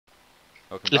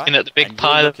Welcome Looking back. at the big And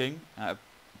pile you're of... looking at a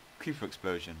creeper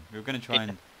explosion. We were going to try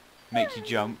and make you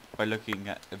jump by looking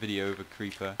at a video of a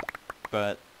creeper,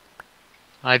 but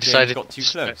I James decided... got too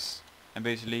close and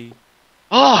basically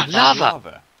Oh, found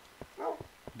lava!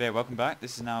 There, welcome back.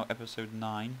 This is now episode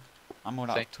 9. I'm all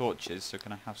out of torches, so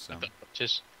can I have some?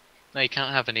 Just... No, you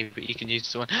can't have any, but you can use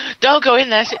the one. Don't go in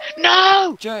there!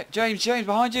 No! James,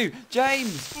 behind you!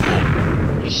 James!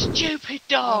 You stupid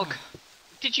dog!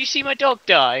 Did you see my dog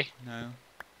die? No.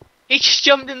 He just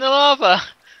jumped in the lava!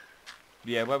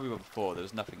 Yeah, where we were before, there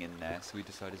was nothing in there, so we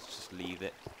decided to just leave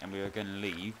it. And we were going to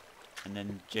leave, and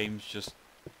then James just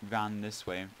ran this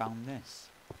way and found this.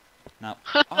 Now,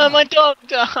 my dog no,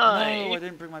 died! I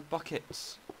didn't bring my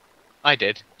buckets. I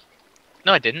did.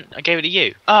 No, I didn't. I gave it to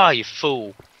you. Ah, you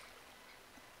fool.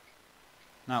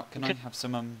 Now, can I have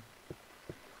some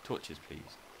torches, please?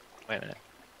 Wait a minute.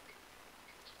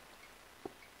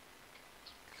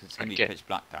 Because it's going to be pitch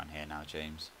black down here now,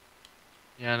 James.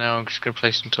 Yeah, no, I'm just going to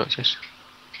place some torches.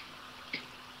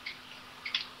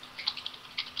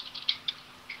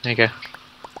 There you go.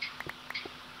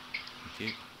 Thank you.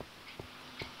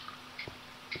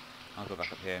 I'll go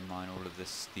back up here and mine all of this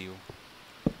steel.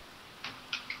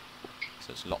 So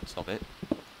it's lots of it.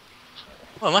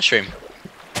 Oh, a mushroom.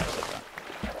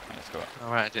 Let's go up.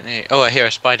 Alright, I didn't hear you. Oh, I hear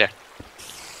a spider.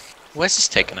 Where's this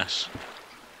taking us?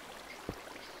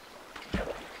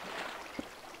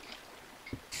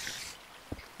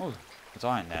 Oh, there's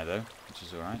iron there though, which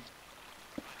is alright.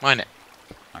 Mine it.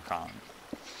 I can't.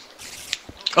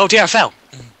 Oh dear, I fell!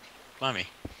 Blimey.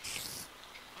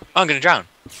 Oh, I'm going to drown.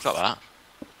 Forgot that.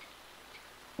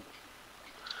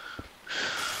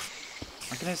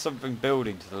 I can hear something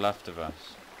building to the left of us.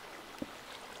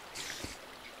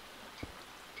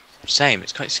 Same,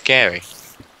 it's quite scary.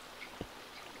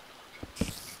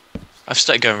 I've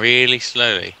started going really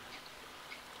slowly.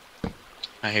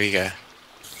 Oh, here we go.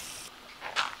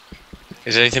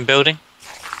 Is there anything building?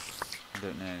 I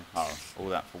don't know. Oh, all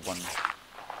that for one.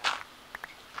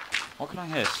 What can I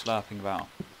hear slurping about?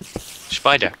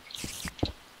 Spider.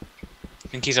 I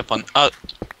think he's up on... Oh!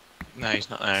 No, he's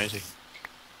not there, is he?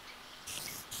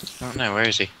 I don't know, where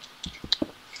is he?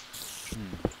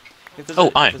 If there's,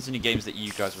 iron. if there's any games that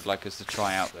you guys would like us to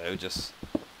try out though, just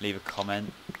leave a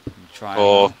comment and try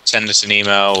Or send us an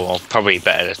email, or probably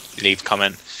better to leave a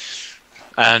comment.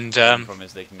 And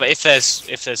but if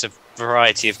there's a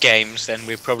variety of games, then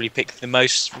we'll probably pick the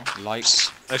most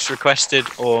requested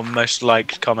or most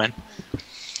liked comment.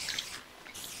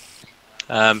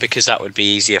 Because that would be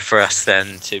easier for us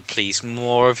then to please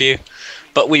more of you.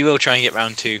 But we will try and get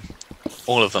round to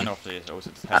all of them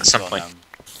at some point.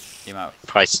 The amount of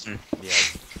price. Yeah,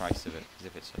 price of it.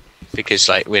 If it's because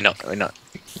like we're not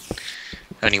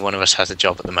only one of us has a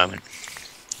job at the moment.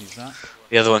 Who's that?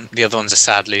 The other one's a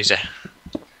sad loser.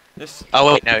 This?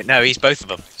 Oh wait, no, he's both of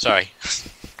them. Sorry.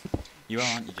 You are,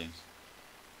 aren't you, James?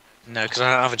 No, because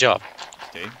I don't have a job.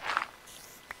 You do?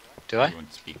 Do I? You want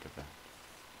to speak of that?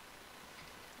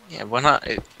 Yeah, when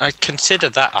I consider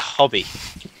that a hobby.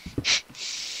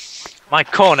 My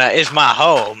corner is my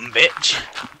home, bitch.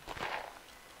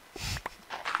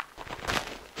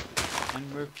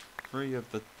 And we're free of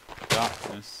the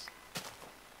darkness.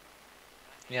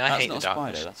 Yeah, I hate the darkness. That's not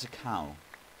a spider, that's a cow.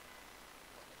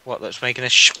 What, that's making a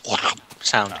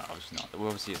sound? No, obviously not. Well,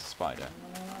 obviously it's a spider.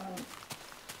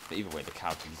 But either way, the cow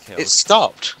can kill. It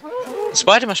stopped. The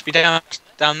spider must be down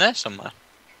there somewhere.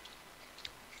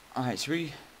 Alright, should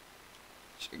we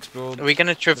explore... Are we going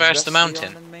to traverse the mountain?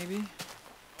 Island, maybe?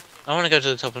 I want to go to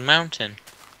the top of the mountain.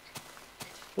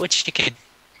 Which chicken?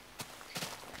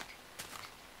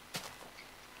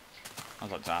 I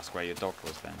was about to ask where your dog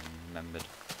was then, and remembered.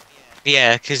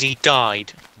 Yeah, because he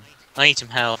died. I need some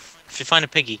help. If you find a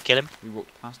piggy, kill him. We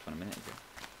walked past one a minute ago.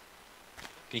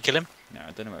 Can you kill him? No,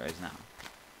 I don't know where it is now.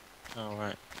 Oh,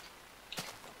 right.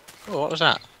 Oh, what was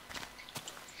that?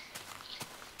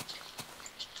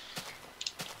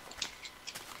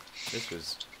 This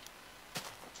was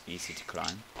easy to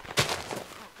climb.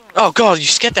 Oh god, you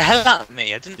scared the hell out of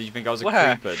me. I didn't. Did you think I was a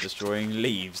Where? creeper destroying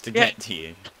leaves to get to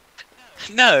you?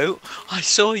 No, I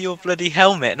saw your bloody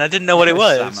helmet and I didn't know what it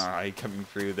was. Samurai coming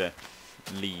through the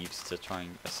leaves to try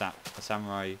and a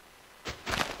samurai,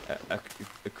 a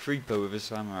creeper with a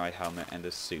samurai helmet and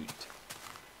a suit.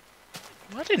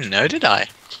 I didn't know, did I?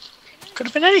 Could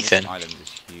have been anything. This island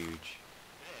is huge.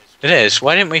 It is.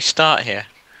 Why didn't we start here?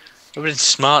 It would have been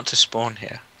smart to spawn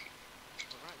here.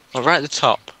 Well, right at the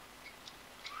top.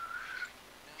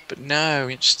 But no,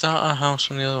 we had to start our house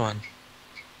on the other one.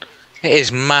 It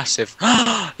is massive.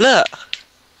 Look!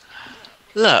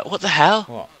 Look, what the hell?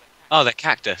 What? Oh, they're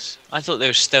cactus. I thought they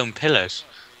were stone pillars.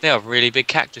 They are really big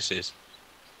cactuses.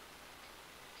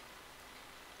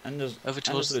 And there's Over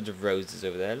towards... loads of roses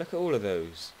over there. Look at all of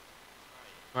those.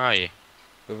 Where are you?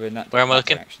 Over in that, Where am I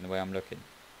looking? direction, the way I'm looking.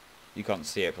 You can't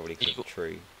see it probably because of the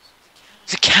tree.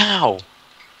 It's a cow!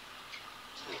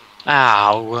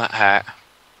 Ow, that hurt.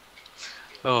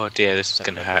 Oh dear, this is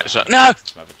gonna hurt. So, no!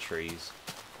 Some other trees.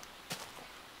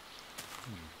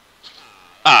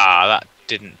 Ah, that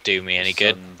didn't do me any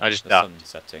good. I just died. The sun's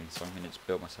setting, so I'm going to just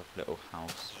build myself a little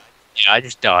house. Yeah, I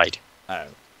just died. Oh.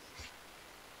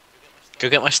 Go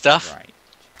get my stuff. Right.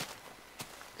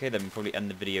 Okay, then we'll probably end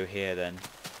the video here then.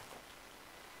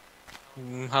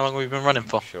 How long have we been running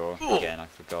for? Sure. Again, I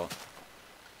forgot.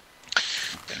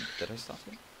 Did I start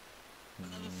it?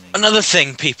 Another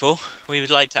thing, people, we would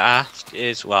like to ask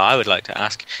is, well, I would like to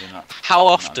ask, how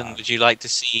often would you like to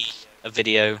see a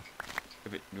video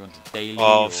you want it daily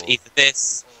of either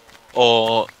this,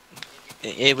 or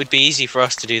it would be easy for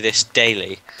us to do this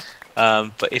daily,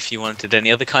 but if you wanted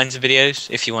any other kinds of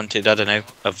videos, if you wanted, I don't know,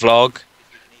 a vlog,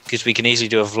 because we can easily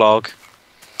do a vlog,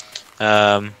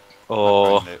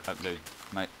 or...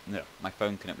 My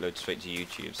phone can upload straight to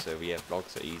YouTube, so yeah,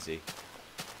 vlogs are easy.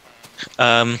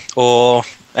 Or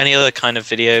any other kind of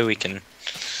video, we can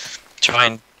try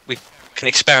and we can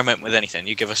experiment with anything.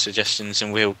 You give us suggestions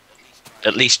and we'll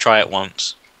at least try it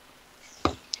once.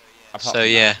 So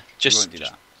yeah, just we won't do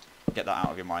that. Get that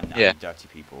out of your mind now, yeah. You dirty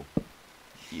people.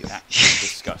 You actually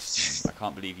disgusting. I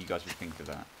can't believe you guys would think of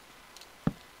that.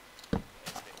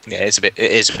 Yeah, it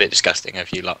is a bit disgusting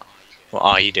of you lot. What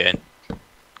are you doing?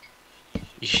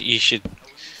 You should.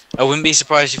 I wouldn't be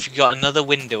surprised if you got another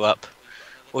window up,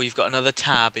 or you've got another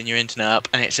tab in your internet up,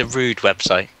 and it's a rude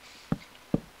website.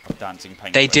 Dancing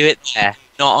penguin. They do it there,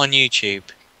 not on YouTube.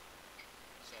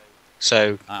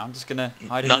 So I'm just gonna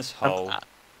hide in this hole.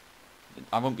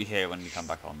 I won't be here when we come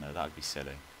back on though. That would be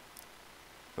silly.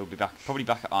 We'll be back, probably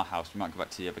back at our house. We might go back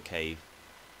to the other cave,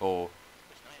 or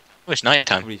it's night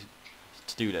time. Probably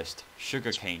to-do list: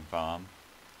 sugarcane farm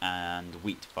and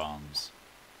wheat farms.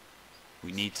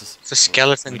 We need to. It's a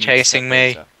skeleton chasing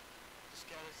me.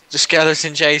 The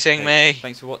skeleton chasing me.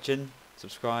 Thanks for watching.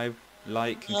 Subscribe,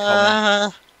 like, and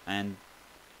comment, and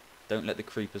don't let the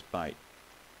creepers bite.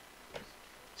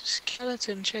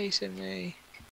 Skeleton chasing me.